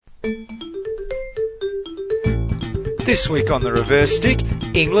This week on the reverse stick,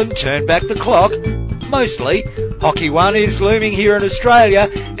 England turned back the clock. Mostly, Hockey 1 is looming here in Australia,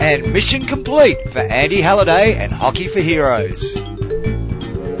 and mission complete for Andy Halliday and Hockey for Heroes.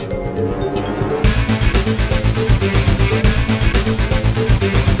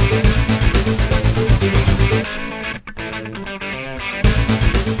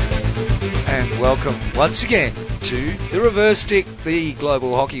 And welcome once again to the reverse stick, the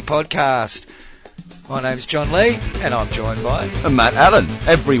Global Hockey Podcast. My name's John Lee, and I'm joined by... And Matt Allen,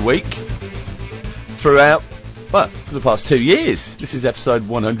 every week, throughout, well, for the past 2 years. This is episode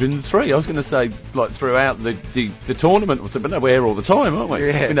 103. I was going to say, like, throughout the tournament, but no, we're here all the time, aren't we?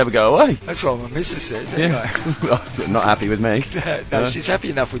 Yeah. We never go away. That's what my missus says, anyway. Yeah. Not happy with me. No, she's happy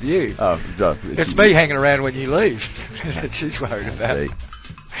enough with you. Oh, no. It's me hanging around when you leave that she's worried about.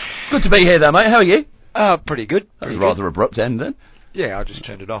 Good to be here, though, mate. How are you? Pretty good. That was a rather abrupt end, then. Yeah, I just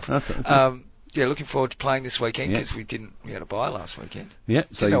turned it off. That's okay. Yeah, looking forward to playing this weekend because we had a bye last weekend. Yeah,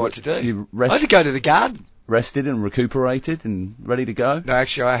 so didn't know what to do. I had You to go to the garden. rested and recuperated and ready to go? No,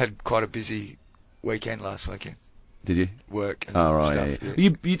 actually, I had quite a busy weekend last weekend. Did you? Work and stuff. Yeah.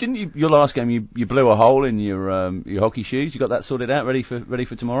 You didn't. Your last game, you blew a hole in your hockey shoes. You got that sorted out, ready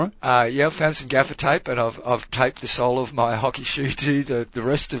for tomorrow? Yeah, I found some gaffer tape, and I've taped the sole of my hockey shoe to the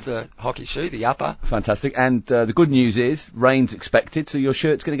rest of the hockey shoe, the upper. Fantastic. And the good news is rain's expected, so your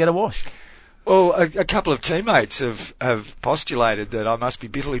shirt's going to get a wash. Well, a couple of teammates have postulated that I must be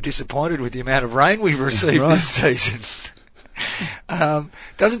bitterly disappointed with the amount of rain we've received this season.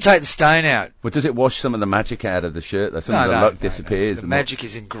 Doesn't take the stain out. Well, does it wash some of the magic out of the shirt? Some of the luck disappears. The magic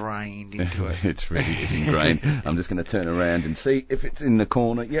is ingrained into it. It really is ingrained. I'm just going to turn around and see if it's in the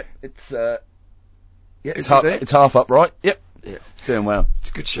corner. Yep, it's half upright. Yep, yeah, doing well. It's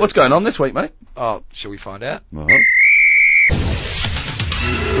a good shirt. What's going on this week, mate? Oh, shall we find out?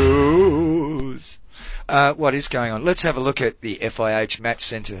 What is going on? Let's have a look at the FIH Match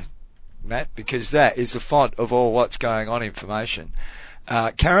Centre, Matt, because that is the font of all what's going on information.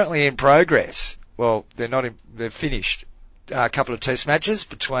 Currently in progress. Well, they're finished. A couple of test matches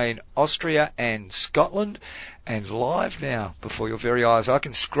between Austria and Scotland, and live now before your very eyes. I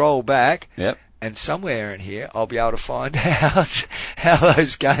can scroll back. Yep. And somewhere in here, I'll be able to find out how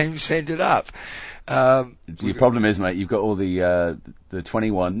those games ended up. Your problem is, mate, you've got all the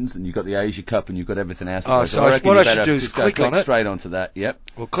 21s, and you've got the Asia Cup, and you've got everything else. So what I should do is click on it. Straight onto that. Yep.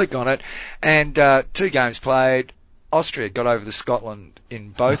 We'll click on it, and 2 games played. Austria got over the Scotland in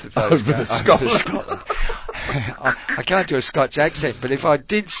both of those games. Over the Scotland. I can't do a Scotch accent, but if I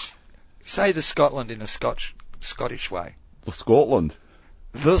did say the Scotland in a Scottish way. The Scotland.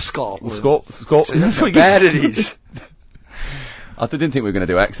 The Scotland. Scotland. That's how bad it is. I didn't think we were going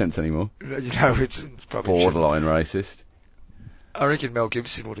to do accents anymore. It's probably borderline racist. I reckon Mel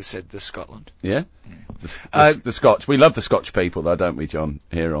Gibson would have said the Scotland. Yeah? The Scotch. We love the Scotch people, though, don't we, John,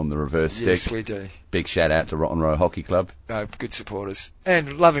 here on the reverse stick? Yes, we do. Big shout out to Rotten Row Hockey Club. Good supporters.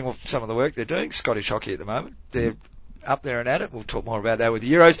 And loving some of the work they're doing. Scottish hockey at the moment. They're up there and at it. We'll talk more about that with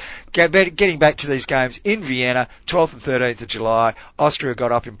the Euros. Getting back to these games in Vienna, 12th and 13th of July. Austria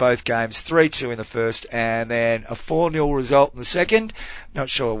got up in both games, 3-2 in the first, and then a 4-0 result in the second. Not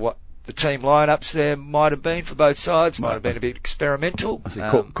sure what the team lineups there might have been for both sides. Might have been a bit experimental. I see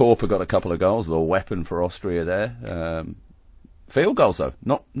Korper got a couple of goals, the weapon for Austria there. Field goals, though,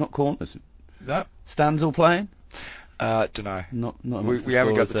 not corners. No. Stanzel playing? Don't know. We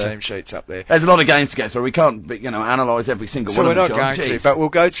haven't got the team sheets up there. There's a lot of games to get through. We can't, analyse every single one of them. So we're not going to, but we'll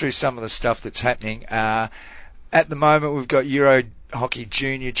go through some of the stuff that's happening. At the moment, we've got Euro Hockey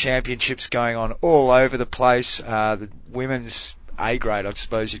Junior Championships going on all over the place. The women's A grade, I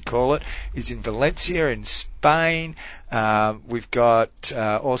suppose you'd call it, is in Valencia in Spain. We've got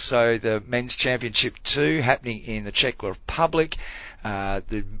also the Men's Championship 2 happening in the Czech Republic.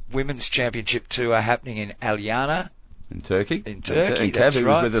 The Women's Championship 2 are happening in Alyana. In Turkey. And Kev, who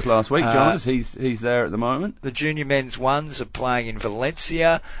was with us last week, John, he's there at the moment. The junior men's ones are playing in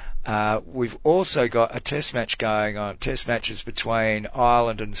Valencia. We've also got a test match going on, test matches between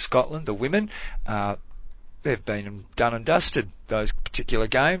Ireland and Scotland, the women. They've been done and dusted, those particular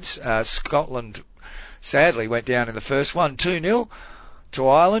games. Scotland sadly went down in the first one, 2-0 to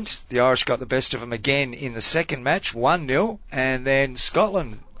Ireland. The Irish got the best of them again in the second match, 1-0. And then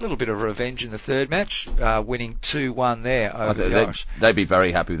Scotland, a little bit of revenge in the third match, winning 2-1 there over the Irish. They'd be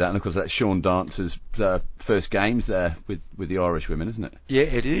very happy with that. And of course, that's Sean Dance's first games there with the Irish women, isn't it? Yeah,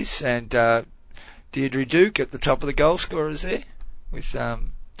 it is. And Deirdre Duke at the top of the goal scorers there with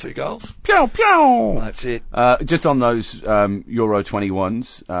 2 goals. Pew, pew. That's it. Just on those Euro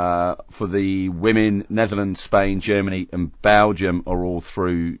 21s, for the women, Netherlands, Spain, Germany and Belgium are all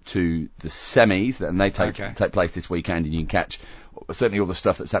through to the semis, and they take place this weekend, and you can catch certainly all the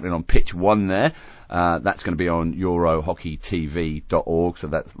stuff that's happening on pitch 1 there. That's going to be on eurohockeytv.org, so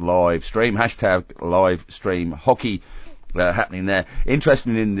that's live stream, #live stream hockey happening there.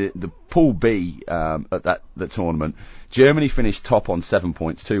 Interesting in the Pool B at the tournament, Germany finished top on 7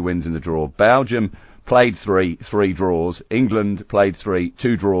 points, 2 wins in the draw. Belgium played 3 draws. England played 3,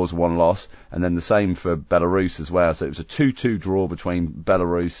 2 draws, 1 loss, and then the same for Belarus as well. So it was a 2-2 draw between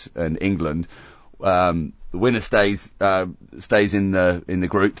Belarus and England. The winner stays in the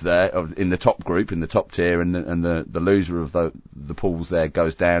group there, in the top group, in the top tier, and the loser of the pools there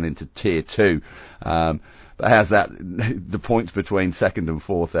goes down into tier 2. But how's that? The points between second and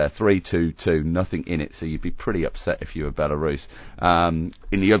fourth there, 3-2-2, nothing in it, so you'd be pretty upset if you were Belarus. In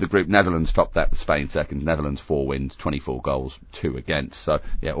the other group, Netherlands topped that with Spain second. Netherlands 4 wins, 24 goals, 2 against. So,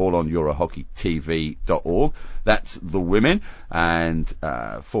 yeah, all on eurohockeytv.org. That's the women. And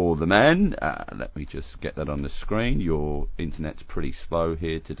for the men, let me just get that on the screen. Your internet's pretty slow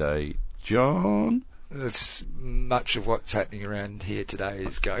here today, John. That's much of what's happening around here today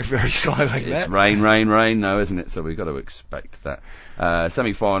is going very slowly. It's rain though, isn't it? So we've got to expect that.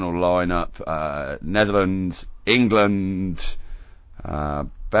 Semi-final lineup, Netherlands, England,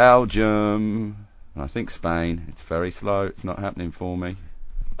 Belgium, I think Spain. It's very slow. It's not happening for me.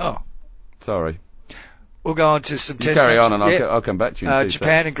 Oh. Sorry. We'll go on to some test carry matches. on and I'll come back to you in 2 Japan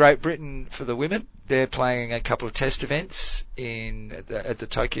seconds. and Great Britain for the women. They're playing a couple of test events at the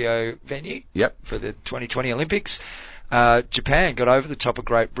Tokyo venue for the 2020 Olympics. Japan got over the top of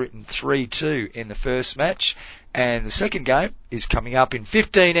Great Britain 3-2 in the first match, and the second game is coming up in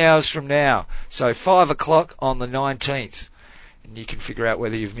 15 hours from now, so 5 o'clock on the 19th. And you can figure out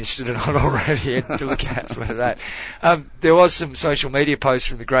whether you've missed it or not already to look at for that. There was some social media posts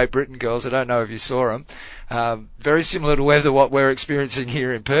from the Great Britain girls. I don't know if you saw them. Very similar to what we're experiencing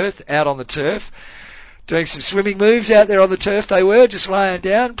here in Perth, out on the turf. Doing some swimming moves out there on the turf they were, just laying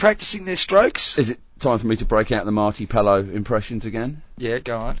down, practicing their strokes. Is it time for me to break out the Marty Pello impressions again? Yeah,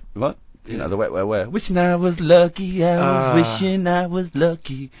 go on. What? Yeah. You know, the wet. Wishing I was lucky, I was wishing I was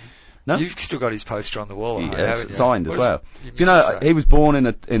lucky. No? You've still got his poster on the wall, haven't you? Signed as well. Do you know, he was born in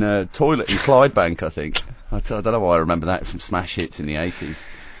a toilet in Clydebank, I think. I don't know why I remember that from smash hits in the 80s.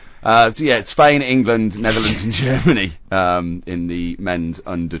 So yeah, Spain, England, Netherlands and Germany in the men's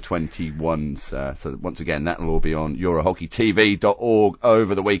under 21s. So once again, that will all be on eurohockeytv.org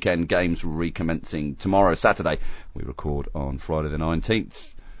over the weekend. Games recommencing tomorrow, Saturday. We record on Friday the 19th.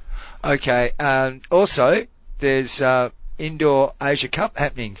 Okay, also there's Indoor Asia Cup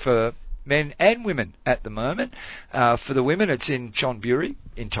happening for men and women at the moment. For the women, it's in Chonburi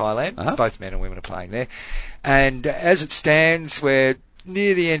in Thailand. Uh-huh. Both men and women are playing there. And as it stands, we're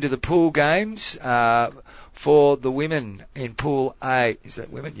near the end of the pool games for the women in Pool A. Is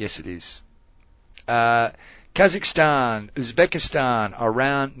that women? Yes, it is. Kazakhstan, Uzbekistan,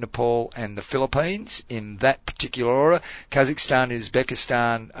 Iran, Nepal and the Philippines in that particular order. Kazakhstan and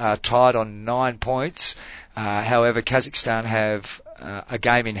Uzbekistan are tied on 9 points. However, Kazakhstan have a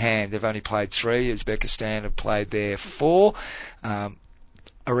game in hand. They've only played 3. Uzbekistan have played their 4.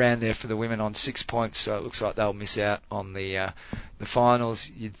 Around there for the women on 6 points, so it looks like they'll miss out on the finals,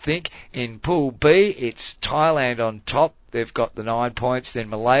 you'd think. In Pool B, it's Thailand on top. They've got the 9 points.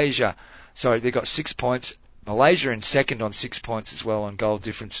 Then they've got 6 points. Malaysia in second on 6 points as well on goal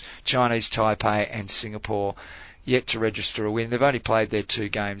difference. Chinese Taipei and Singapore yet to register a win. They've only played their 2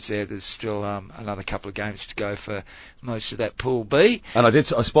 games there. There's still another couple of games to go for most of that Pool B. And I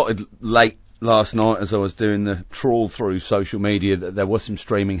spotted late last night as I was doing the trawl through social media that there was some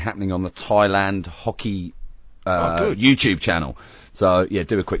streaming happening on the Thailand Hockey YouTube channel. So yeah,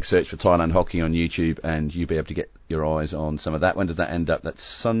 do a quick search for Thailand Hockey on YouTube and you'll be able to get your eyes on some of that. When does that end up? That's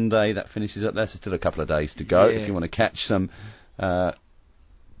Sunday. That finishes up there. So still a couple of days to go if you want to catch some live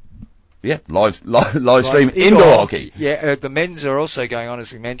stream indoor hockey. Yeah, the men's are also going on,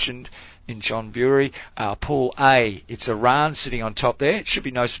 as we mentioned, in Chonburi. Pool A, it's Iran sitting on top there. It should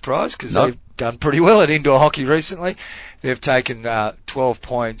be no surprise because they've done pretty well at indoor hockey recently. They've taken 12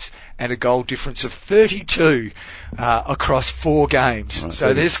 points and a goal difference of 32 across 4 games. Right,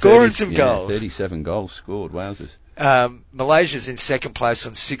 so they're scoring some goals. 37 goals scored, wowzers. Malaysia's in second place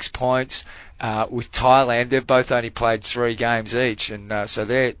on 6 points. With Thailand, they've both only played 3 games each, and so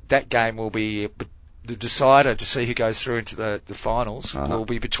that game will be the decider to see who goes through into the finals. Will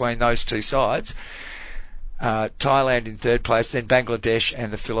be between those 2 sides. Thailand in third place, then Bangladesh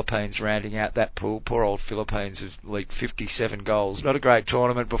and the Philippines rounding out that pool. Poor old Philippines have leaked 57 goals. Not a great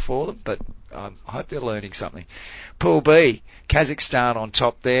tournament before them, but I hope they're learning something. Pool B, Kazakhstan on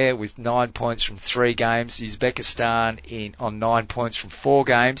top there with 9 points from 3 games. Uzbekistan on 9 points from 4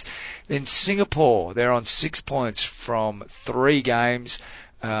 games. Then Singapore, they're on 6 points from 3 games.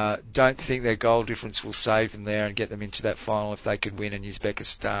 Don't think their goal difference will save them there and get them into that final if they could win. And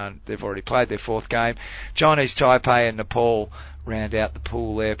Uzbekistan, they've already played their 4th game. Chinese Taipei and Nepal round out the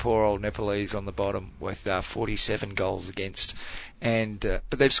pool there. Poor old Nepalese on the bottom with 47 goals against. But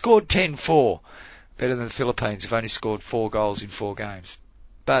they've scored 10-4. Better than the Philippines, who've only scored 4 goals in 4 games.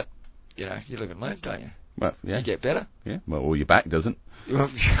 But, you live and learn, don't you? Well, yeah. You get better. Yeah, well, or your back doesn't. You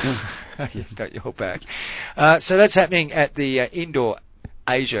got your back. So that's happening at the Indoor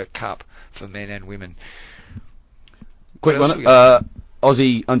Asia Cup for men and women. Quick one.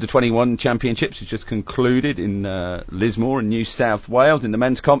 Aussie Under-21 Championships has just concluded in Lismore in New South Wales. In the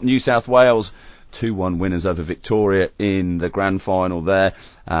men's comp, New South Wales 2-1 winners over Victoria in the grand final there,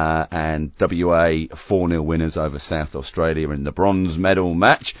 and WA 4-0 winners over South Australia in the bronze medal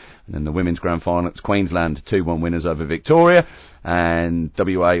match. And then the women's grand final, it's Queensland 2-1 winners over Victoria, and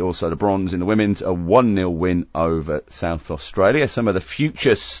WA also the bronze in the women's, a 1-0 win over South Australia. Some of the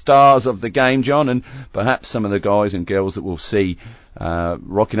future stars of the game, John, and perhaps some of the guys and girls that we'll see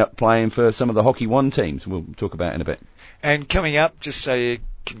rocking up playing for some of the Hockey One teams. We'll talk about in a bit. And coming up, just so you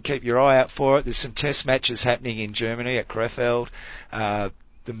can keep your eye out for it, there's some test matches happening in Germany at Krefeld.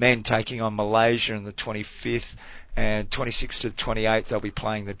 The men taking on Malaysia on the 25th, and 26th to 28th they'll be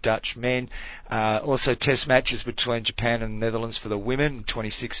playing the Dutch men. Also test matches between Japan and the Netherlands for the women,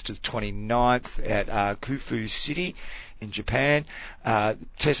 26th to 29th at Kufu City in Japan.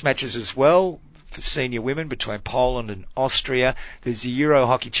 Test matches as well for senior women between Poland and Austria. There's the Euro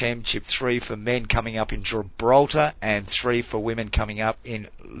Hockey Championship 3 for men coming up in Gibraltar, and 3 for women coming up in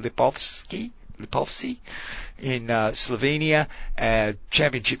Lipovci in Slovenia.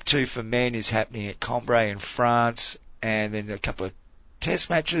 Championship 2 for men is happening at Cambrai in France, and then a couple of test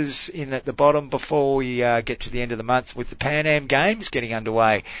matches in at the bottom before we get to the end of the month with the Pan Am Games getting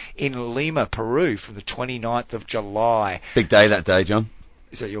underway in Lima, Peru from the 29th of July. Big day that day, John.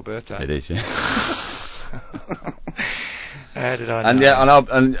 Is that your birthday? It is, yeah. How did I know? And yeah,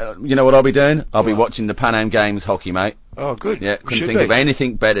 and you know what I'll be doing? I'll be watching the Pan Am Games hockey, mate. Oh, good. Yeah, couldn't think of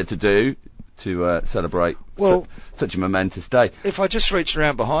anything better to do to celebrate such a momentous day. If I just reach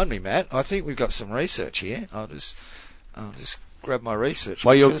around behind me, Matt, I think we've got some research here. I'll just grab my research.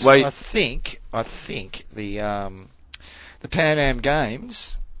 I think the Pan Am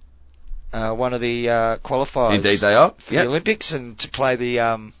Games one of the qualifiers. Indeed they are. For the Olympics, and to play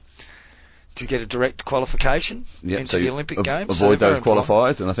the to get a direct qualification into the Olympic Games. Avoid those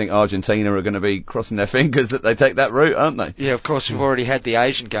qualifiers, and I think Argentina are going to be crossing their fingers that they take that route, aren't they? Yeah, of course, we've already had the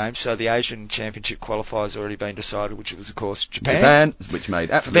Asian Games, so the Asian Championship qualifiers already been decided, which was, of course, Japan. Which made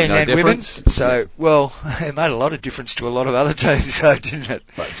absolutely no difference. Women. So, well, it made a lot of difference to a lot of other teams, though, didn't it?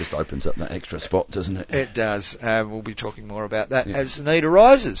 But it just opens up that extra spot, doesn't it? It does. We'll be talking more about that as the need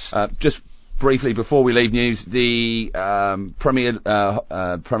arises. Just briefly, before we leave news, the Premier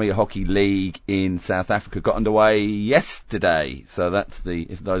Hockey League in South Africa got underway yesterday. So that's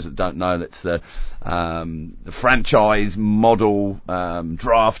if those that don't know, that's the franchise model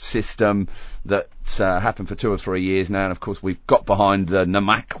draft system that's happened for 2 or 3 years now. And of course, we've got behind the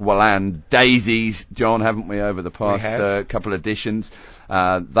Namakwaland Daisies, John, haven't we, over the past couple of editions?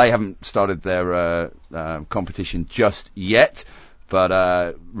 They haven't started their competition just yet.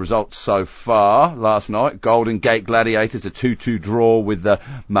 But results so far last night: Golden Gate Gladiators a 2-2 draw with the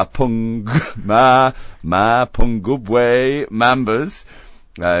Mapungubwe Mambas.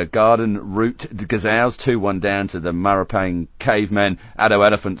 Garden Route Gazelles 2-1 down to the Marapang Cavemen. Addo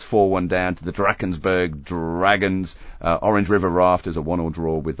Elephants 4-1 down to the Drakensberg Dragons. Orange River Rafters a 1-1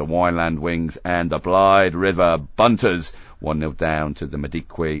 draw with the Wineland Wings, and the Blythe River Bunters 1-0 down to the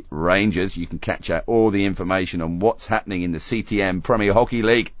Madikwe Rangers. You can catch out all the information on what's happening in the CTM Premier Hockey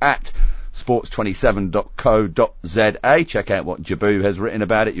League at sports27.co.za. Check out what Jabu has written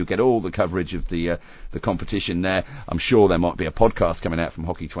about it. You'll get all the coverage of the competition there. I'm sure there might be a podcast coming out from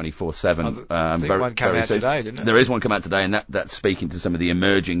Hockey 24/7. I think one came out today, didn't it? There is one come out today, and that's speaking to some of the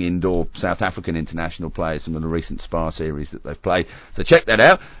emerging indoor South African international players, some of the recent Spa series that they've played. So check that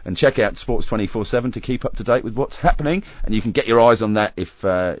out, and check out Sports 24/7 to keep up to date with what's happening. And you can get your eyes on that if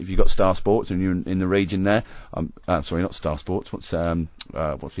you've got Star Sports and you're in the region there. Sorry, not Star Sports. What's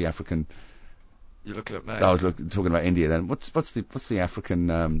the African? You're looking at me. I was talking about India then. What's the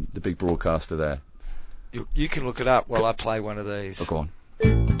African, the big broadcaster there? You can look it up while I play one of these. Oh, go on.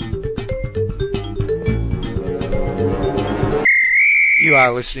 You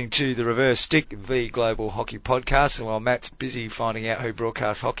are listening to The Reverse Stick, the Global Hockey Podcast, and while Matt's busy finding out who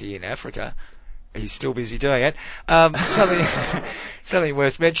broadcasts hockey in Africa, he's still busy doing it. Something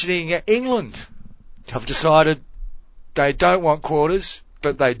worth mentioning, England have decided they don't want quarters,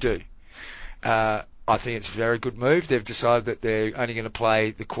 but they do. I think it's a very good move. They've decided that they're only going to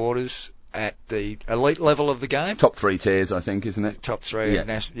play the quarters at the elite level of the game. Top 3 tiers, I think, isn't it? Top 3,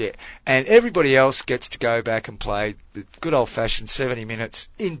 yeah. And everybody else gets to go back and play the good old-fashioned 70 minutes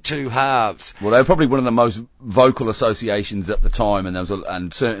in 2 halves. Well, they were probably one of the most vocal associations at the time, and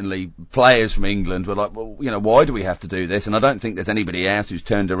and certainly players from England were like, well, why do we have to do this? And I don't think there's anybody else who's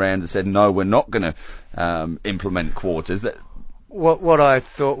turned around and said, no, we're not going to implement quarters. What I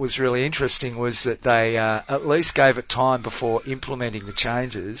thought was really interesting was that they at least gave it time before implementing the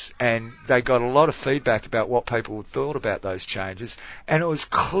changes, and they got a lot of feedback about what people thought about those changes, and it was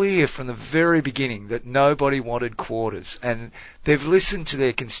clear from the very beginning that nobody wanted quarters, and they've listened to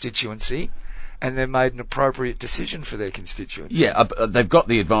their constituency, and they've made an appropriate decision for their constituency. Yeah, they've got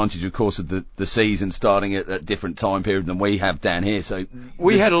the advantage, of course, of the season starting at a different time period than we have down here. So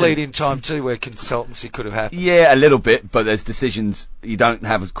we had a lead-in time too where consultancy could have happened. Yeah, a little bit, but there's decisions you don't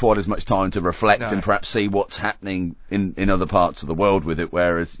have quite as much time to reflect and perhaps see what's happening in other parts of the world with it,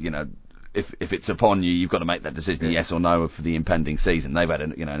 whereas, if it's upon you, you've got to make that decision, yes or no, for the impending season. They've had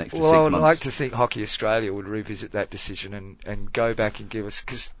an extra 6 months. Well, I would like to think Hockey Australia would revisit that decision and go back and give us,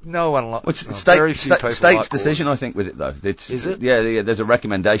 because no one likes state's decision, I think, with it though. Is it? Yeah, there's a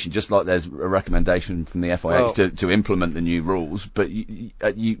recommendation, just like there's a recommendation from the FIH to implement the new rules, but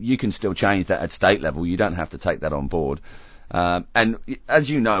you can still change that at state level. You don't have to take that on board. And as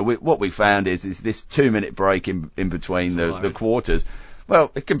you know, what we found is this 2-minute break in between the quarters. Well,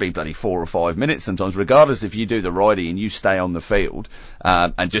 it can be bloody 4 or 5 minutes sometimes, regardless if you do the righty and you stay on the field,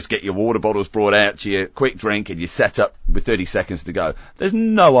 and just get your water bottles brought out to you, quick drink, and you set up with 30 seconds to go. There's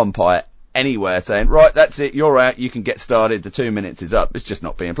no umpire anywhere saying, right, that's it, you're out, you can get started, the 2 minutes is up. It's just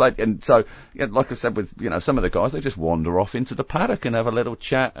not being played. And so, like I said with, some of the guys, they just wander off into the paddock and have a little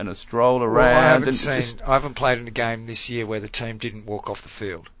chat and a stroll around. I haven't played in a game this year where the team didn't walk off the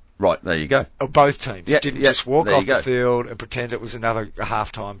field. Right, there you go. Both teams didn't just walk off the field and pretend it was another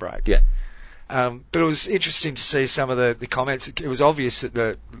half-time break. Yeah. But it was interesting to see some of the comments. It was obvious that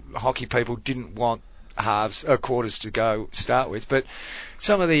the hockey people didn't want quarters to start with, but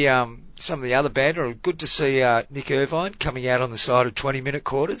some of the other banter. Good to see Nick Irvine coming out on the side of 20-minute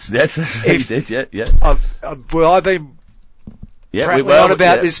quarters. Yes, that's what he did. Yeah. I've been prattling on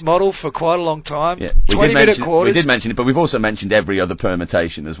about this model for quite a long time. Yeah. 20-minute quarters. We did mention it, but we've also mentioned every other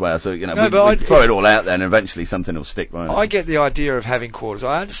permutation as well. So, we throw it all out there and eventually something will stick, right? I get the idea of having quarters.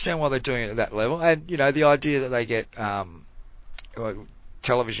 I understand why they're doing it at that level. And, the idea that they get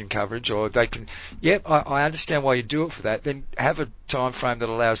television coverage, or they can... I understand why you do it for that. Then have a time frame that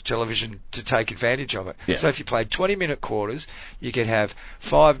allows television to take advantage of it. Yeah. So if you played 20-minute quarters, you could have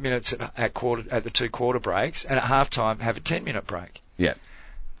 5 minutes at the 2 quarter breaks, and at halftime have a 10-minute break. Yeah.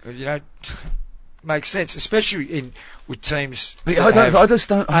 Makes sense, especially with teams. I just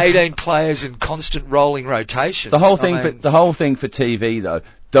don't. 18 players in constant rolling rotations. The whole thing for TV though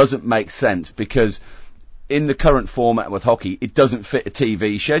doesn't make sense, because in the current format with hockey, it doesn't fit a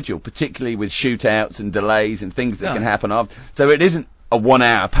TV schedule, particularly with shootouts and delays and things that can happen after. So it isn't a 1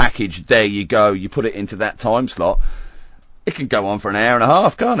 hour package. There you go. You put it into that time slot. It can go on for an hour and a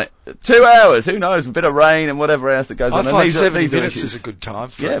half, can't it? 2 hours, who knows? A bit of rain and whatever else that goes on. I find 70 minutes is a good time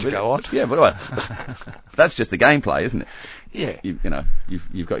for it to go on. Yeah, but that's just the gameplay, isn't it? Yeah.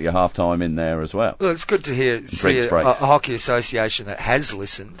 You've got your half time in there as well. Well, it's good to see a hockey association that has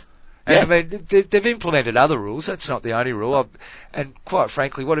listened. And I mean, they've implemented other rules. That's not the only rule. And quite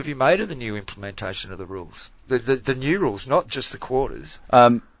frankly, what have you made of the new implementation of the rules? The new rules, not just the quarters.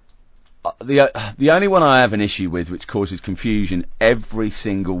 The only one I have an issue with, which causes confusion every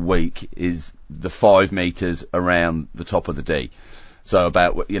single week, is the 5 meters around the top of the D. So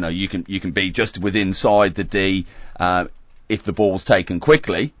about, you can be just within inside the D, if the ball's taken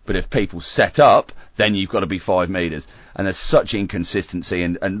quickly, but if people set up, then you've got to be 5 meters. And there's such inconsistency,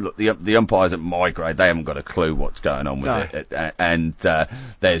 and look, the umpires at my grade, they haven't got a clue what's going on with it. And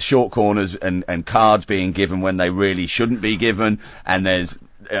there's short corners and cards being given when they really shouldn't be given, and there's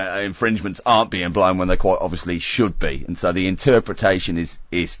infringements aren't being blown when they quite obviously should be. And so the interpretation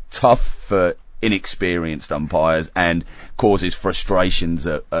is tough for inexperienced umpires and causes frustrations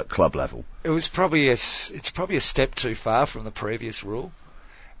at club level. It's probably a step too far from the previous rule.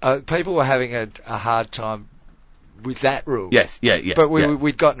 People were having a hard time with that rule. Yes, yeah. But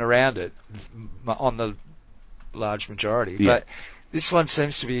we'd gotten around it on the large majority. Yeah. But this one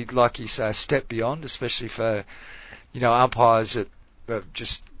seems to be, like you say, a step beyond, especially for, umpires that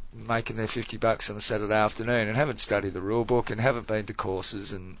just making their $50 on a Saturday afternoon and haven't studied the rule book and haven't been to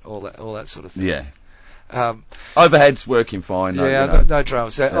courses and all that sort of thing. Yeah. Overhead's working fine. No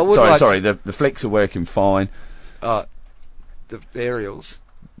dramas. The flicks are working fine. The aerials.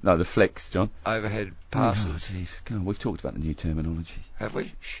 No, the flicks, John. Overhead passes. Oh, jeez. Come on, we've talked about the new terminology. Have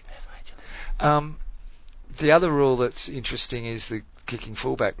we? Shh. The other rule that's interesting is the kicking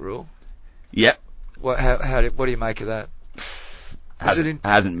fullback rule. Yep. What do you make of that?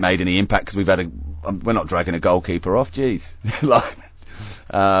 Hasn't made any impact because we're not dragging a goalkeeper off, jeez.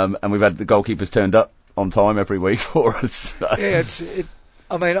 And we've had the goalkeepers turned up on time every week for us. So. Yeah,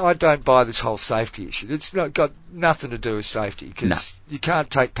 I don't buy this whole safety issue. It's not got nothing to do with safety because you can't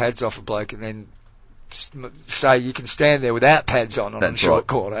take pads off a bloke and then say you can stand there without pads on a short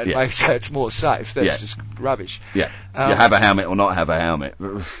corner and make so it's more safe. That's just rubbish. Yeah, you have a helmet or not have a helmet.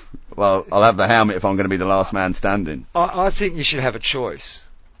 Well, I'll have the helmet if I'm going to be the last man standing. I think you should have a choice.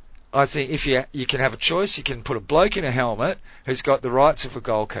 I think if you can have a choice, you can put a bloke in a helmet who's got the rights of a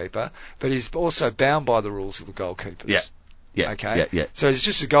goalkeeper, but he's also bound by the rules of the goalkeepers. Yeah. Yeah. Okay. Yeah. So he's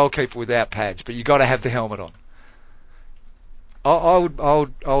just a goalkeeper without pads, but you got to have the helmet on. I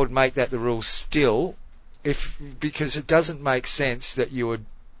would make that the rule still, because it doesn't make sense that you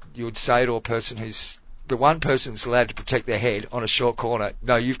would say to a person who's the one person who's allowed to protect their head on a short corner,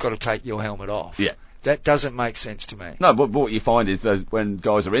 no, you've got to take your helmet off. Yeah. That doesn't make sense to me. No, but what you find is when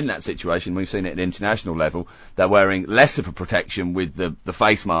guys are in that situation, we've seen it at international level, they're wearing less of a protection with the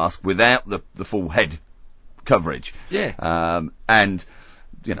face mask without the full head coverage. Yeah. And,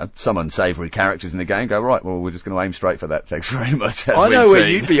 some unsavoury characters in the game go, right, well, we're just going to aim straight for that. Thanks very much. I know where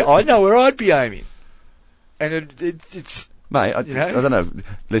you'd be. I know where I'd be aiming. And it's... Mate, I don't know,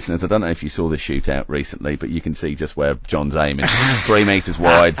 listeners, I don't know if you saw the shootout recently, but you can see just where John's aiming. 3 metres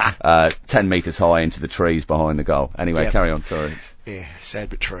wide, 10 metres high into the trees behind the goal. Anyway, Carry on, sorry. Yeah, sad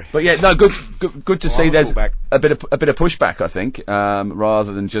but true. But yeah, no, good to see there's a bit of pushback, I think,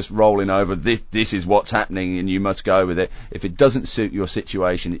 rather than just rolling over, this is what's happening and you must go with it. If it doesn't suit your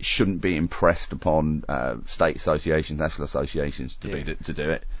situation, it shouldn't be impressed upon state associations, national associations to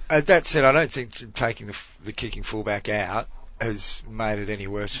do it. That said, I don't think taking the kicking fullback out has made it any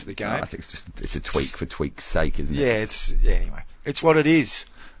worse for the game. No, I think it's a tweak for tweak's sake, isn't it? Yeah, anyway. It's what it is.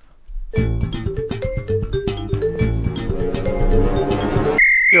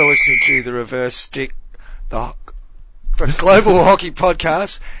 You're listening to the Reverse Stick, the Global Hockey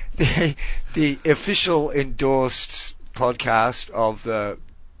Podcast, the official endorsed podcast of the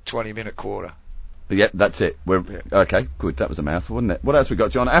 20-minute quarter. Yep, that's it. Okay, good. That was a mouthful, wasn't it? What else we got,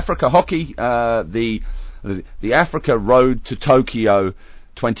 John? Africa Hockey, the Africa Road to Tokyo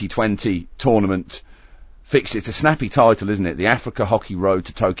 2020 tournament fixture. It's a snappy title, isn't it? The Africa Hockey Road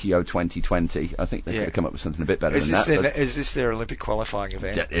to Tokyo 2020. I think they could have come up with something a bit better than that. Is this their Olympic qualifying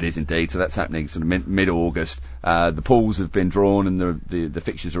event? Yeah, it is indeed. So that's happening sort of mid-August. The pools have been drawn and the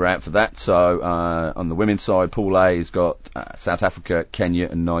fixtures are out for that. So on the women's side, Pool A has got South Africa, Kenya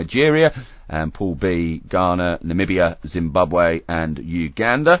and Nigeria. And Pool B, Ghana, Namibia, Zimbabwe and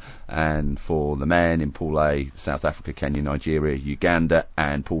Uganda. And for the men in Pool A, South Africa, Kenya, Nigeria, Uganda.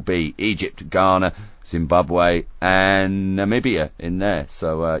 And Pool B, Egypt, Ghana, Zimbabwe and Namibia in there.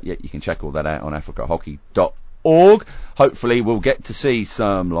 So, you can check all that out on africahockey.org. Hopefully we'll get to see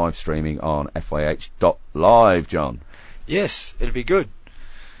some live streaming on FYH.live, John. Yes, it'll be good.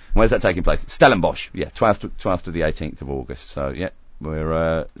 Where's that taking place? Stellenbosch. Yeah, 12th to the 18th of August. So, yeah. We're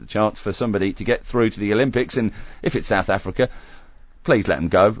a chance for somebody to get through to the Olympics, and if it's South Africa, please let them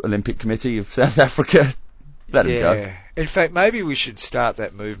go. Olympic Committee of South Africa, let them go. In fact, maybe we should start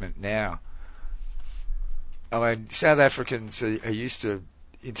that movement now. I mean, South Africans are used to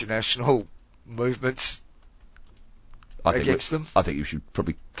international movements against them. I think you should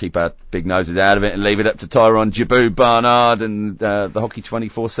probably keep our big noses out of it and leave it up to Tyrone Jabu Barnard and the Hockey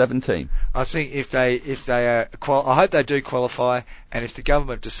 24/7 team. I think if they I hope they do qualify, and if the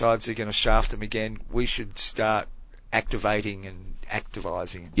government decides they're going to shaft them again, we should start activating and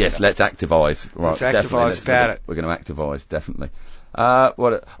activising. Yes, let's activise. Right, let's activise about it. We're going to activise, definitely. A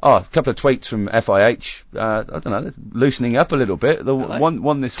couple of tweets from FIH. I don't know, loosening up a little bit. The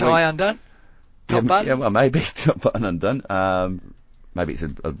one this week. Tie undone? Top button? Yeah, well, maybe top button undone. Maybe it's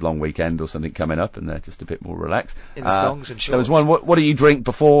a long weekend or something coming up and they're just a bit more relaxed. In the thongs and shorts. There was one, what do you drink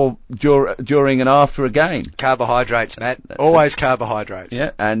before, during and after a game? Carbohydrates, Matt. Always carbohydrates.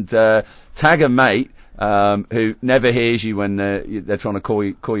 Yeah, and tag a mate who never hears you when they're trying to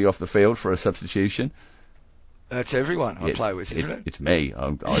call you off the field for a substitution. That's everyone I play with, isn't it? It's me.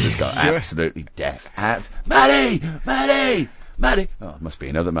 I just got absolutely deaf. Matty! Oh, it must be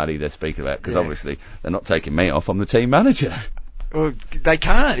another Matty they're speaking about, because obviously they're not taking me off. I'm the team manager. Well, they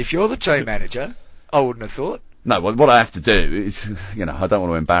can't. If you're the team manager, I wouldn't have thought. No, what I have to do is, I don't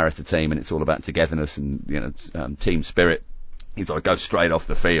want to embarrass the team, and it's all about togetherness and, team spirit. Is I go straight off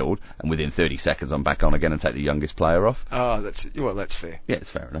the field, and within 30 seconds I'm back on again and take the youngest player off. Oh, that's fair. Yeah, it's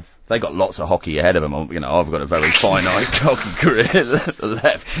fair enough. They got lots of hockey ahead of them. I've got a very finite hockey career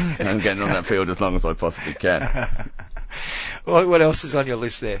left. I'm getting on that field as long as I possibly can. What else is on your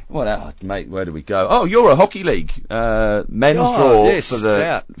list there? What else, mate? Where do we go? Oh, Euro Hockey League men's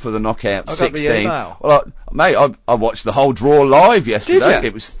draw for the knockout 16. I got the email. Well, mate, I watched the whole draw live yesterday. Did you?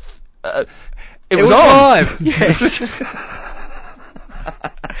 It was on. Live. Yes.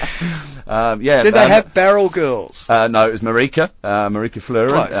 Did they have barrel girls? No, it was Marika Fleury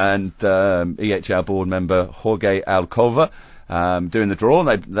Close. and EHL board member Jorge Alcova. Doing the draw,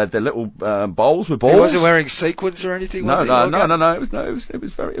 and they had their little bowls with balls. He wasn't wearing sequins or anything. No.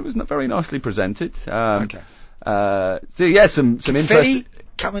 It was not very nicely presented. Okay. So yeah, some confetti interesting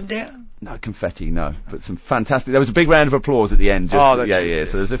coming down. No confetti, no, but some fantastic. There was a big round of applause at the end. That's yeah.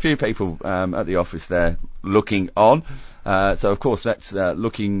 Yes. So there's a few people at the office there looking on. So of course that's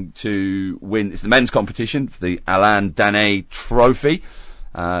looking to win. It's the men's competition for the Alain Danet Trophy.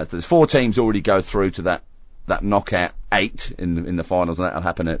 So there's 4 teams already go through to that knockout 8 in the finals, and that'll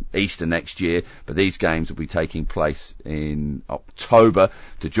happen at Easter next year. But these games will be taking place in October.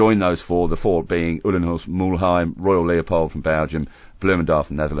 To join those 4, the 4 being Ullenhorst, Mulheim, Royal Leopold from Belgium, Bloemendaal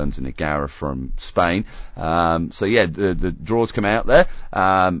from Netherlands, and Igara from Spain. So yeah, the draws come out there.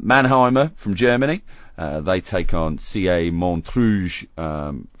 Mannheimer from Germany, they take on CA Montrouge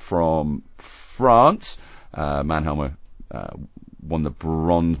from France. Mannheimer won the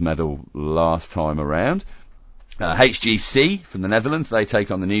bronze medal last time around. HGC from the Netherlands, they take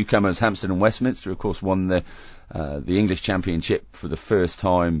on the newcomers Hampstead and Westminster. Of course, won the English Championship for the first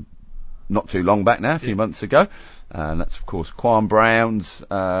time not too long back now, a few months ago. And that's, of course, Quan Brown's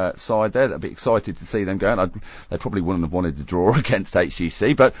side there. I'd be excited to see them going. They probably wouldn't have wanted to draw against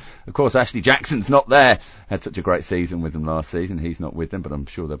HGC, but, of course, Ashley Jackson's not there. Had such a great season with them last season. He's not with them, but I'm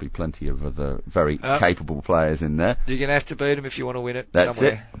sure there'll be plenty of other very capable players in there. You're going to have to beat them if you want to win it That's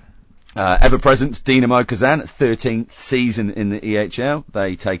somewhere. It. Ever-present Dinamo Kazan, 13th season in the EHL.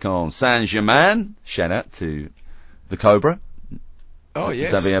 They take on Saint-Germain. Shout out to the Cobra. Oh,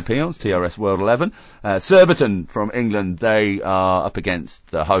 yes. Xavier Pions, TRS World 11. Surbiton from England, they are up against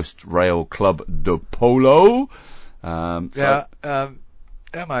the host Real Club de Polo. Our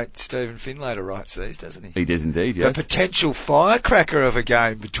mate Stephen Finlater writes these, doesn't he? He does indeed, yes. The potential firecracker of a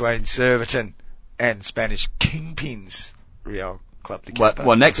game between Surbiton and Spanish kingpins, Real Club de Polo.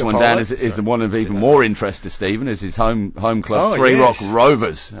 Well, next one down is the one of even more interest to Stephen, is his home club, Three Rock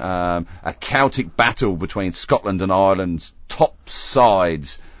Rovers. A Celtic battle between Scotland and Ireland's top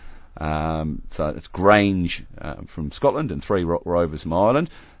sides. So it's Grange from Scotland and Three Rock Rovers from Ireland.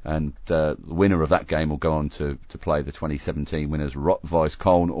 And the winner of that game will go on to play the 2017 winners, Rot-Weiss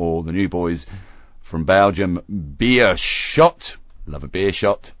Köln, or the new boys from Belgium, Beer Shot. Love a beer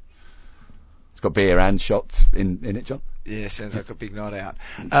shot. It's got beer and shots in it, John. Yeah, sounds like a big night out.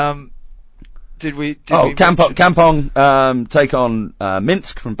 Kampong take on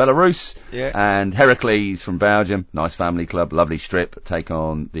Minsk from Belarus, and Heracles from Belgium, nice family club, lovely strip, take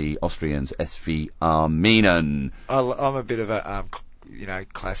on the Austrians SV Arminen. I'm a bit of a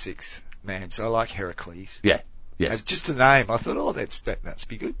classics man, so I like Heracles. Yeah, yes. Just the name, I thought, that's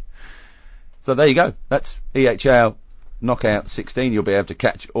be good. So there you go. That's EHL Knockout 16. You'll be able to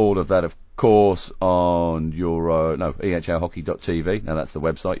catch all of that, of course, on ehlhockey.tv. Now that's the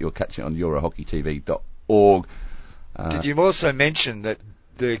website. You'll catch it on eurohockeytv.org. Did you also mention that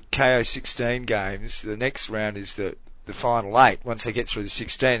the KO16 games, the next round is the final 8, once they get through the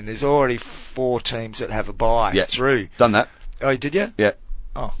 16, and there's already 4 teams that have a bye through. Done that. Oh, did you? Yeah.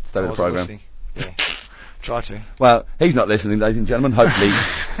 Oh, started the program. Listening. Yeah. Try to. Well, he's not listening, ladies and gentlemen. Hopefully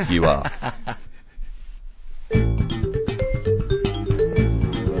you are.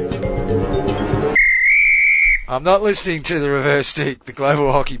 I'm not listening to the Reverse Stick, the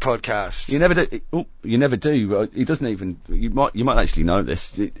Global Hockey Podcast. You never do. You never do. He doesn't even. You might actually know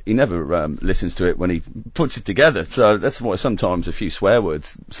this. He never listens to it when he puts it together. So that's why sometimes a few swear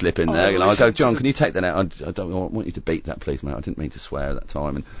words slip in there. I go, John, can you take that out? I want you to beat that, please, mate. I didn't mean to swear at that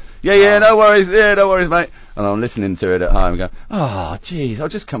time. And no worries. Yeah, no worries, mate. And I'm listening to it at home and go, oh, jeez, I'll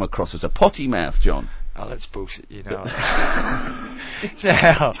just come across as a potty mouth, John. Oh, that's bullshit,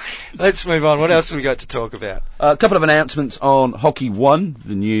 Now, let's move on. What else have we got to talk about? A couple of announcements on Hockey One,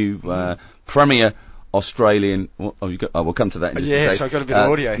 the new Premier Australian. We'll come to that in just a yes, second. I've got a bit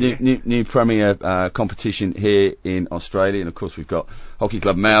of audio here. New premier competition here in Australia, and of course we've got Hockey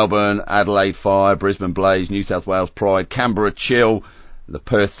Club Melbourne, Adelaide Fire, Brisbane Blaze, New South Wales Pride, Canberra Chill, the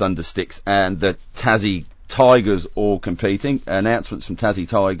Perth Thundersticks, and the Tassie Tigers all competing. Announcements from Tassie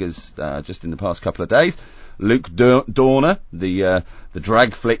Tigers just in the past couple of days. Luke Dorner, the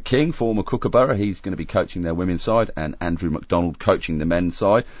drag flick king, former Kookaburra, he's going to be coaching their women's side, and Andrew McDonald coaching the men's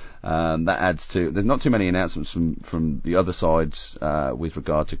side. That adds to, there's not too many announcements from the other sides with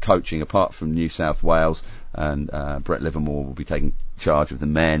regard to coaching, apart from New South Wales, and Brett Livermore will be taking charge of the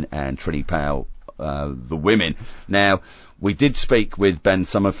men, and Trinny Powell the women. Now, we did speak with Ben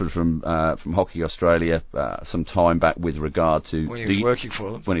Summerford from Hockey Australia some time back with regard to when he was working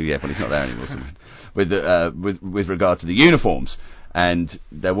for them. When he's not there anymore. with regard to the uniforms, and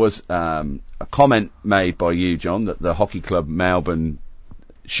there was a comment made by you, John, that the Hockey Club Melbourne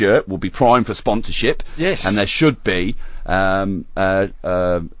shirt will be primed for sponsorship. Yes, and there should be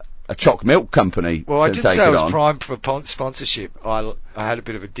a choc milk company. Well, I to did take say it was on. primed for sponsorship. I had a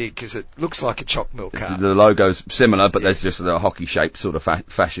bit of a dig because it looks like a choc milk car. The logo's similar, but Yes. there's just a hockey shape sort of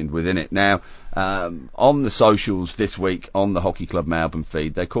fashioned within it. Now, on the socials this week, on the Hockey Club Melbourne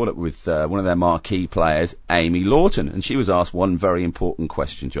feed, they caught up with one of their marquee players, Amy Lawton, and she was asked one very important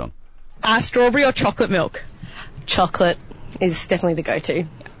question, John. Strawberry or chocolate milk? Chocolate is definitely the go-to.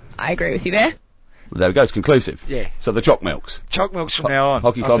 I agree with you there. Well, there we go, it's conclusive. Yeah. So the choc milks. Choc milks from now on.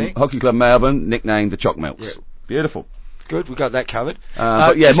 Hockey I Club, think. Hockey Club Melbourne, nicknamed the choc milks. Yeah. Beautiful. Good, we got that covered.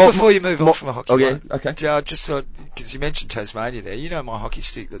 But yeah, just before you move on from a hockey, oh yeah, one, okay. I just thought, because you mentioned Tasmania there, you know my hockey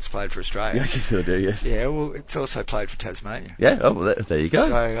stick that's played for Australia. Yes, I do. Yes. Yeah, well, it's also played for Tasmania. Yeah. Oh, well, there you go.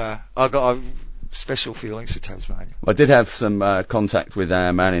 So I've special feelings for Tasmania. I did have some contact with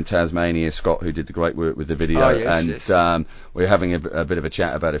our man in Tasmania, Scott, who did the great work with the video, Oh, yes, and yes. We were having a bit of a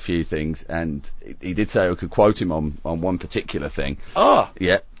chat about a few things, and he did say I could quote him on one particular thing. Oh,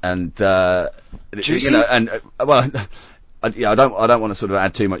 Yeah, and Juicy? you know, and well. I don't want to sort of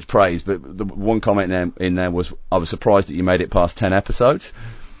add too much praise, but the one comment in there was, I was surprised that you made it past 10 episodes.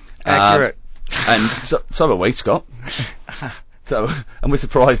 accurate. And so are we, Scott. So, and we're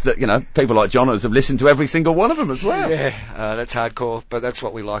surprised that, you know, people like Johners have listened to every single one of them as well. Yeah, that's hardcore, but that's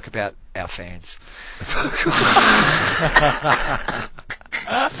what we like about our fans.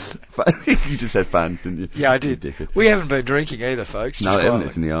 You just said fans, didn't you? Yeah, I did. We haven't been drinking either, folks. No, just I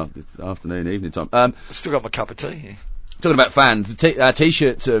haven't. quietly. It's afternoon, evening time. I've still got my cup of tea here. Talking about fans, our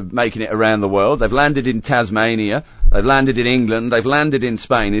T-shirts are making it around the world. They've landed in Tasmania. They've landed in England. They've landed in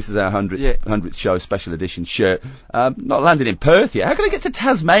Spain. This is our 100th show special edition shirt. Not landed in Perth yet. How can I get to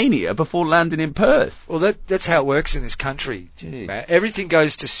Tasmania before landing in Perth? Well, that's how it works in this country. Matt. Everything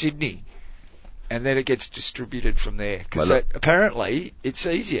goes to Sydney, and then it gets distributed from there. Because apparently it's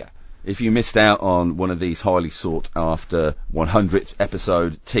easier. If you missed out on one of these highly sought after 100th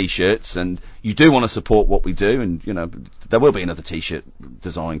episode T-shirts, and you do want to support what we do, and you know there will be another T-shirt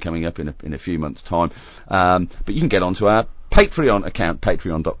design coming up in a few months' time, but you can get onto our Patreon account,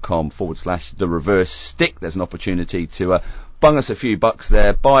 patreon.com/the reverse stick. There's an opportunity to bung us a few bucks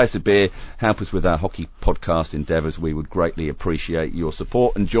there, buy us a beer, help us with our hockey podcast endeavours. We would greatly appreciate your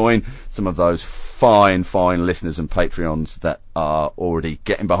support, and join some of those fine listeners and Patreons that are already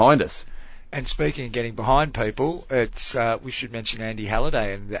getting behind us. And speaking of getting behind people, it's we should mention Andy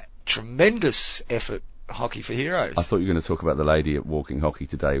Halliday and that tremendous effort, Hockey for Heroes. I thought you were going to talk about the lady at Walking Hockey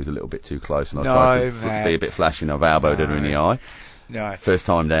today who was a little bit too close, and I No, tried to be a bit flashy, and I've elbowed her in the eye. No. First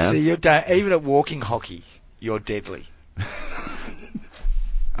time down. See, even at Walking Hockey, you're deadly.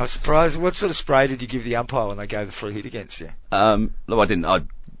 I was surprised. What sort of spray did you give the umpire when they gave the free hit against you? No, I didn't. I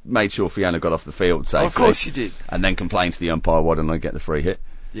made sure Fiona got off the field safely. Of course you did. And then complained to the umpire, why didn't I get the free hit?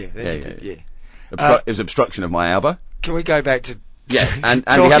 Yeah. It was obstruction of my elbow. Can we go back to... Yeah, and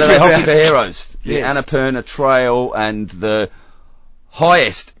talking we had a Hockey about- for Heroes. The Yes. Annapurna Trail, and the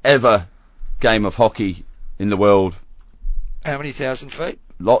highest ever game of hockey in the world. How many thousand feet?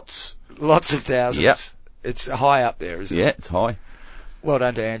 Lots. Lots of thousands. Yep. It's high up there, isn't it? Yeah, it's high. Well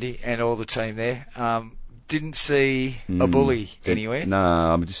done to Andy and all the team there. Didn't see a bully anywhere.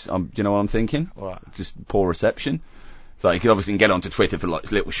 No, do you know what I'm thinking? What? Just poor reception. So you could obviously get onto Twitter for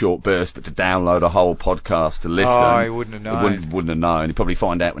like little short bursts, but to download a whole podcast to listen, Oh, he wouldn't have known. He wouldn't have known. He'd probably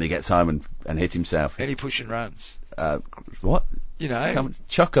find out when he gets home and hit himself. Any push and runs. What? You know. Come,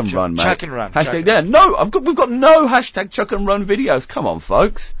 chuck and run, mate. Chuck and run. Hashtag chuck and there. run. No, we've got no hashtag chuck and run videos. Come on,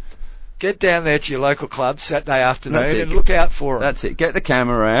 folks. Get down there to your local club Saturday afternoon That's it. and look out for them. That's it. Get the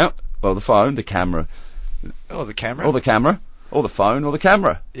camera out. Well, the phone, the camera. Oh, the camera. Or the camera. Or the phone, or the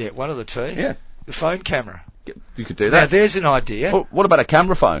camera. Yeah, one of the two. Yeah. The phone camera. You could do Now, that. there's an idea. Oh, what about a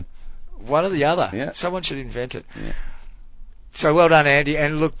camera phone? One or the other. Yeah. Someone should invent it. Yeah. So well done, Andy.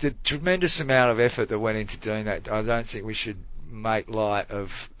 And look, the tremendous amount of effort that went into doing that, I don't think we should make light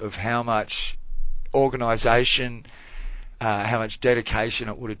of how much organisation, how much dedication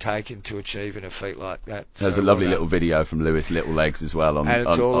it would have taken to achieving a feat like that. There's a lovely little video from Lewis Little Legs as well on and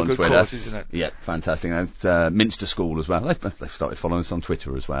it's all on a good Twitter. course, isn't it? Yeah, fantastic. And it's Minster School as well. They've started following us on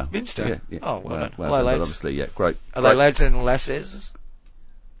Twitter as well. Minster? Yeah, yeah. Oh, well done. Well Hello, done, but lads. obviously, yeah, great. Are they lads and lasses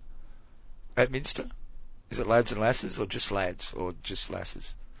at Minster? Is it lads and lasses or just lads or just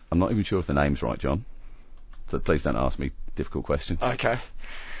lasses? I'm not even sure if the name's right, John. So please don't ask me difficult questions. Okay.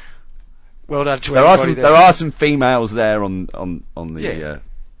 Well done to There everybody there are some females there on the Yeah.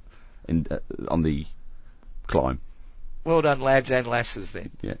 On the climb. Well done, lads and lasses.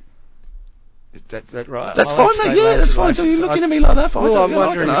 Then Yeah. is that right? That's I fine, like to mate. say Yeah, lads that's and fine. Are you lasses. looking at me like that? Well, I'm I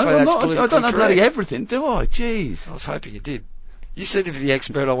wondering don't if know. that's I don't politically know bloody correct. everything, do I? Jeez. I was hoping you did. You seem to be the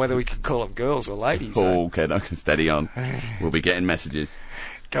expert on whether we can call them girls or ladies. Oh, okay, no, steady on. We'll be getting messages.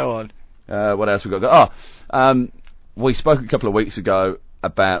 Go on. What else we got? We spoke a couple of weeks ago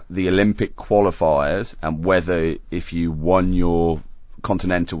about the Olympic qualifiers and whether if you won your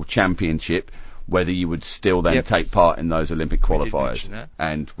continental championship, whether you would still then take part in those Olympic We did qualifiers. mention that.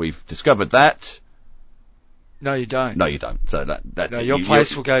 And we've discovered that. No, you don't. No, you don't. So that's No, it. your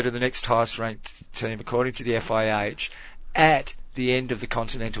place will go to the next highest ranked team according to the FIH at the end of the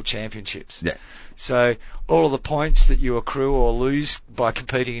continental championships. Yeah. So all of the points that you accrue or lose by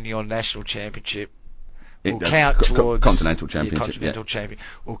competing in your national championship will count towards continental the championship. continental champion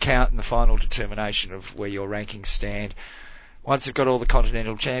will count in the final determination of where your rankings stand. Once they've got all the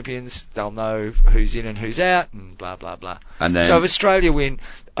continental champions, they'll know who's in and who's out, and blah blah blah. And then, so if Australia win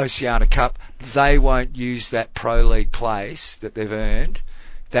Oceania Cup, they won't use that Pro League place that they've earned.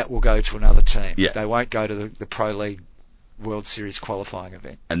 That will go to another team. Yeah. They won't go to the Pro League World Series qualifying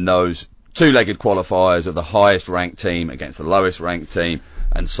event. and those two-legged qualifiers are the highest ranked team against the lowest ranked team,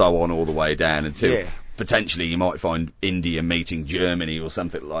 and so on all the way down until potentially you might find India meeting Germany or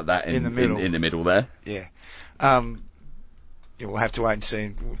something like that in the middle. In the middle there. Yeah. We'll have to wait and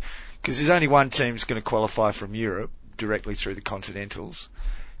see, because there's only one team that's going to qualify from Europe directly through the continentals.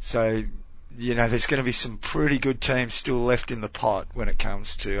 So, there's going to be some pretty good teams still left in the pot when it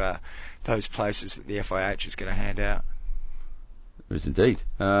comes to those places that the FIH is going to hand out. There is indeed.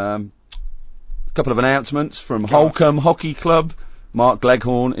 A couple of announcements from Holcombe Hockey Club. Mark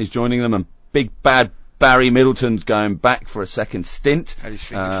Gleghorn is joining them, and Big Bad Barry Middleton's going back for a second stint. Had his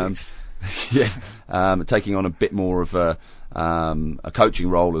finger fixed. Taking on a bit more of a coaching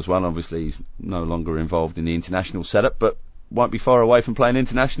role as well. Obviously, he's no longer involved in the international setup, but won't be far away from playing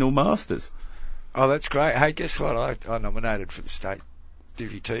international masters. Oh, that's great. Hey, guess what? I nominated for the state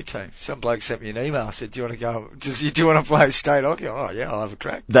Div 2 team. Some bloke sent me an email, said, do you want to go, do you want to play state hockey? Oh, yeah, I'll have a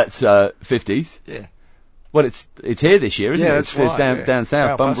crack. That's 50s? Yeah. Well, it's here this year, isn't it? That's right. It's down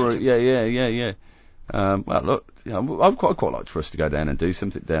south. Bumper, yeah. Well, look, I'd quite like for us to go down and do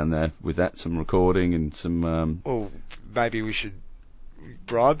something down there with that, some recording and some. Well, maybe we should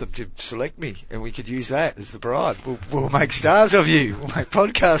bribe them to select me, and we could use that as the bribe. We'll make stars of you. We'll make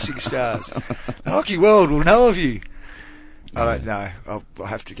podcasting stars. The hockey world will know of you. I don't know. I'll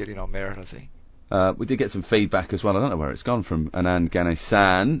have to get in on merit, I think. We did get some feedback as well. I don't know where it's gone from. Anand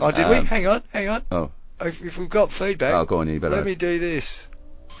Ganesan. Oh, did we? Hang on. Oh. If we've got feedback, go on, you better. Let me do this.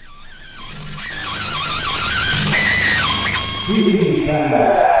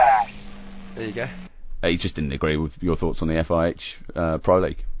 There you go. He just didn't agree with your thoughts on the FIH Pro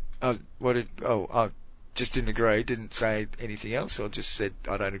League. I just didn't agree. Didn't say anything else, or just said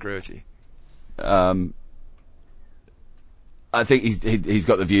I don't agree with you. I think he's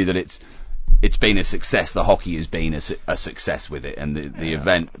got the view that it's been a success. The hockey has been a success with it, and the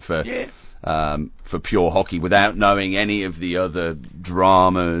event for pure hockey, without knowing any of the other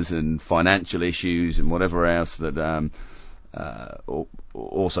dramas and financial issues and whatever else that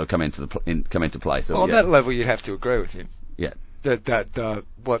also come into play. So on that level, you'd have to agree with him. Yeah. That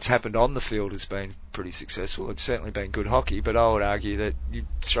what's happened on the field has been pretty successful. It's certainly been good hockey, but I would argue that you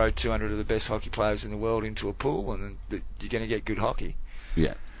throw 200 of the best hockey players in the world into a pool, and that you're going to get good hockey.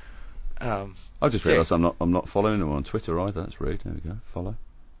 Yeah. I just realised I'm not following him on Twitter either. That's rude. There we go. Follow.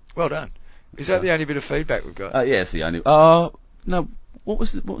 Well done. Is that the only bit of feedback we've got? Yeah, it's the only. No. What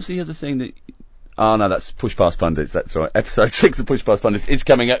was the other thing that? Oh no, that's Push Past Pundits. That's right. Episode 6 of Push Past Pundits is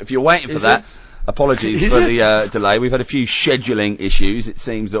coming up. If you're waiting for that. Apologies for the delay. We've had a few scheduling issues. It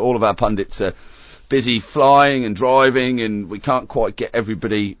seems that all of our pundits are busy flying and driving, and we can't quite get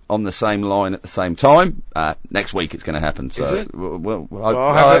everybody on the same line at the same time. Next week it's going to happen. So, is it? I'll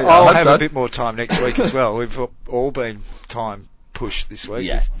I'll have so. a bit more time next week as well. We've all been time push this week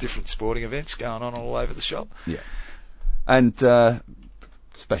Yeah. with different sporting events going on all over the shop. Yeah. And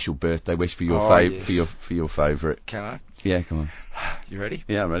special birthday wish for your Yes. for your favourite. Can I? Yeah, come on. You ready?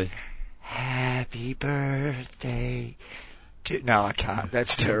 Yeah, I'm ready. Happy birthday to... No, I can't.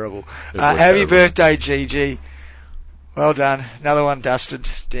 That's terrible. It was Happy terrible. birthday, Gigi. Well done. Another one dusted.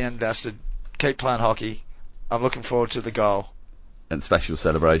 Keep playing hockey. I'm looking forward to the goal. And special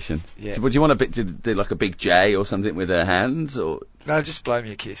celebration. Yeah. So would you want to do like a big J or something with her hands, or? No, just blow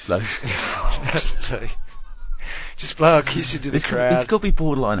me a kiss. No. Just blow a kiss into the crowd. It's got to be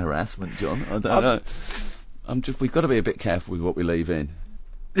borderline harassment, John. I don't know. We've got to be a bit careful with what we leave in.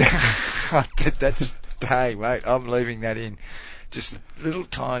 That's, hey mate, I'm leaving that in. Just a little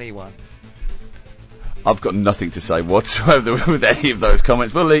tiny one. I've got nothing to say whatsoever with any of those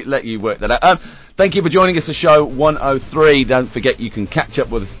comments. We'll let you work that out. Thank you for joining us for show 103. Don't forget you can catch up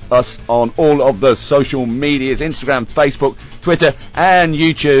with us on all of the social medias, Instagram, Facebook, Twitter and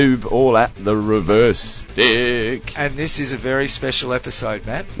YouTube, all at The Reverse Stick. And this is a very special episode,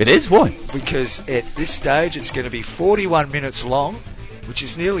 Matt. It is? Why? Because at this stage it's going to be 41 minutes long, which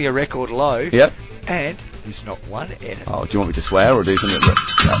is nearly a record low. Yep. And there's not one edit. Oh, do you want me to swear or do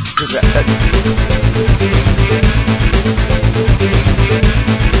something?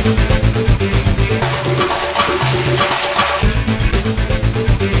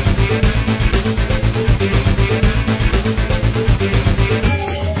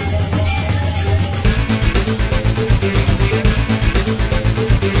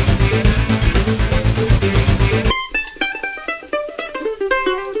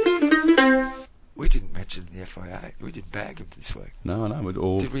 We didn't mention the FIA. We didn't bag them this week. No, we'd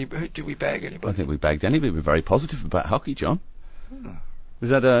all. Did we bag anybody? I think we bagged anybody. We're very positive about hockey, John. Oh. Was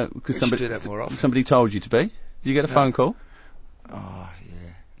that because We should somebody do that more often. somebody told you to be? Did you get a phone call? Oh,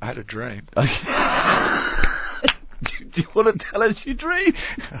 yeah. I had a dream. Do you want to tell us your dream?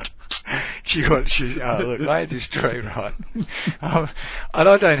 Look, I had this dream, right? And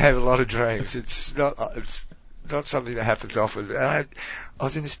I don't have a lot of dreams. It's not something that happens often. And I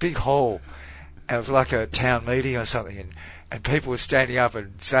was in this big hall, and it was like a town meeting or something, and people were standing up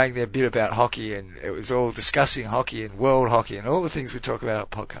and saying their bit about hockey, and it was all discussing hockey and world hockey and all the things we talk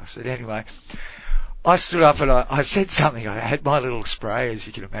about on podcasts. But anyway, I stood up and I said something. I had my little spray, as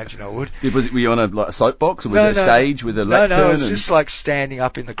you can imagine I would. Were you on a soapbox, or was it a stage with a No, lectern? it was just like standing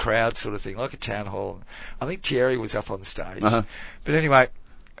up in the crowd sort of thing, like a town hall. I think Thierry was up on the stage. Uh-huh. But anyway,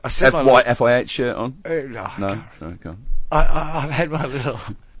 I said my white FIH shirt on? no, Sorry, go on. I had my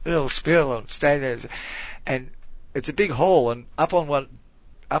little spiel. I'm standing there, and it's a big hall, and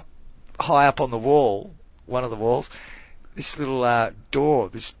high up on the wall, one of the walls, this little door,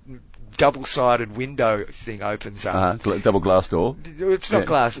 this double-sided window thing opens up. Double glass door. It's not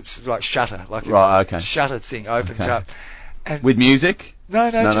glass; it's like shutter, like okay. a shutter thing opens up. And with music? No,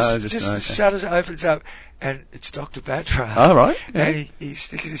 just the shutter opens up, and it's Dr. Batra. Oh, right. Yeah. And he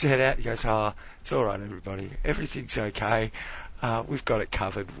sticks his head out. He goes, it's all right, everybody. Everything's okay. We've got it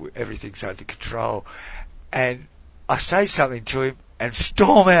covered. Everything's under control. And I say something to him and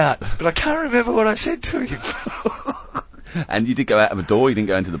storm out, but I can't remember what I said to him. And you did go out of a door? You didn't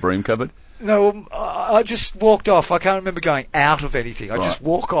go into the broom cupboard? No, I just walked off. I can't remember going out of anything. I just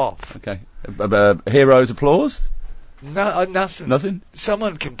walk off. Okay. Hero's applause? No, nothing. Nothing?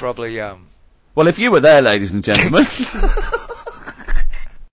 Someone can probably... Well, if you were there, ladies and gentlemen...